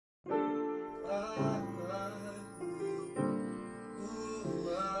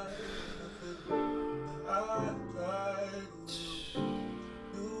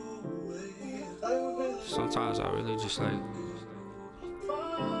I really just like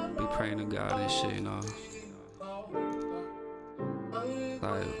be praying to God and shit, you know.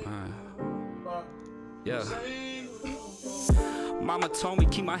 Like, man, yeah. Mama told me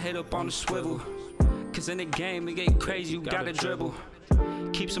keep my head up on the swivel, cause in the game it get crazy, you gotta dribble.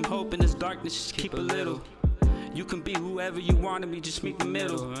 Keep some hope in this darkness, just keep a little. You can be whoever you wanna be, just meet the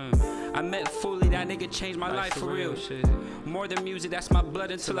middle. I met Fully, that nigga changed my life for real. More than music, that's my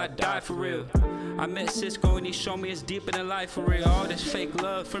blood until I die for real. I met Cisco and he showed me it's deeper than life for real. All this fake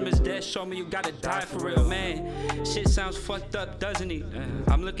love from his death showed me you gotta die for real, man. Shit sounds fucked up, doesn't it?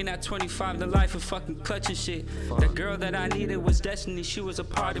 I'm looking at 25, the life of fucking clutching shit. That girl that I needed was destiny, she was a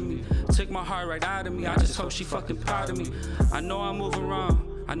part of me. Took my heart right out of me, I just hope she fucking proud of me. I know I'm moving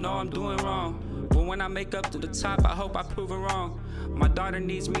wrong, I know I'm doing wrong, but when I make up to the top, I hope I prove it wrong. My daughter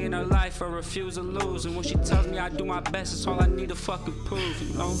needs me in her life, I refuse to lose. And when she tells me I do my best, it's all I need to fucking prove,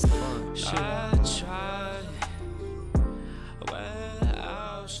 you know? Shit. I tried, where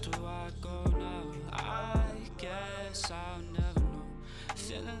else do I go now? I guess I'll never know.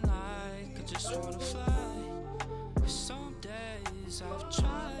 Feeling like I just wanna fly. Some days I've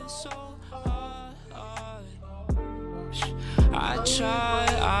tried so hard.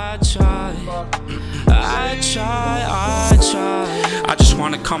 I just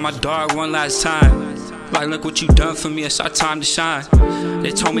wanna call my dog one last time. Like, look what you done for me, it's our time to shine.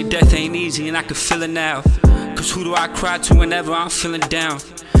 They told me death ain't easy and I can feel it now. Cause who do I cry to whenever I'm feeling down?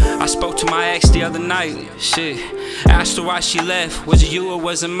 I spoke to my ex the other night, shit. Asked her why she left, was it you or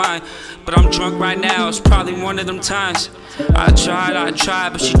was it mine? But I'm drunk right now, it's probably one of them times. I tried,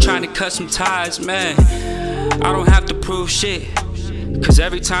 but she trying to cut some ties, man. I don't have to prove shit, cause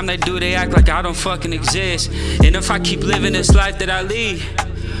every time they do, they act like I don't fucking exist. And if I keep living this life that I lead,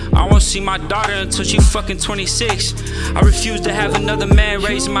 I won't see my daughter until she fucking 26. I refuse to have another man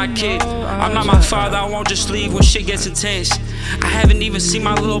raising my kid. I'm not my father, I won't just leave when shit gets intense. I haven't even seen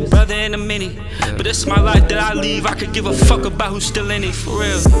my little brother in a minute, but it's my life that I leave. I could give a fuck about who's still in it, for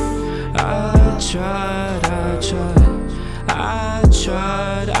real. I tried,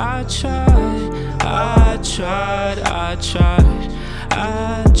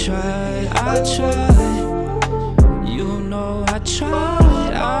 you know I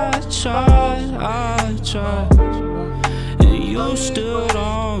tried, and you still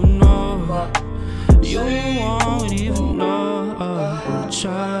don't know, you won't even know. I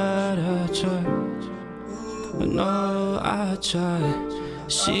tried, no, I tried,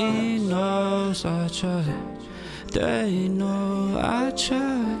 she knows I tried, they know I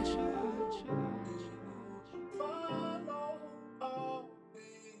tried.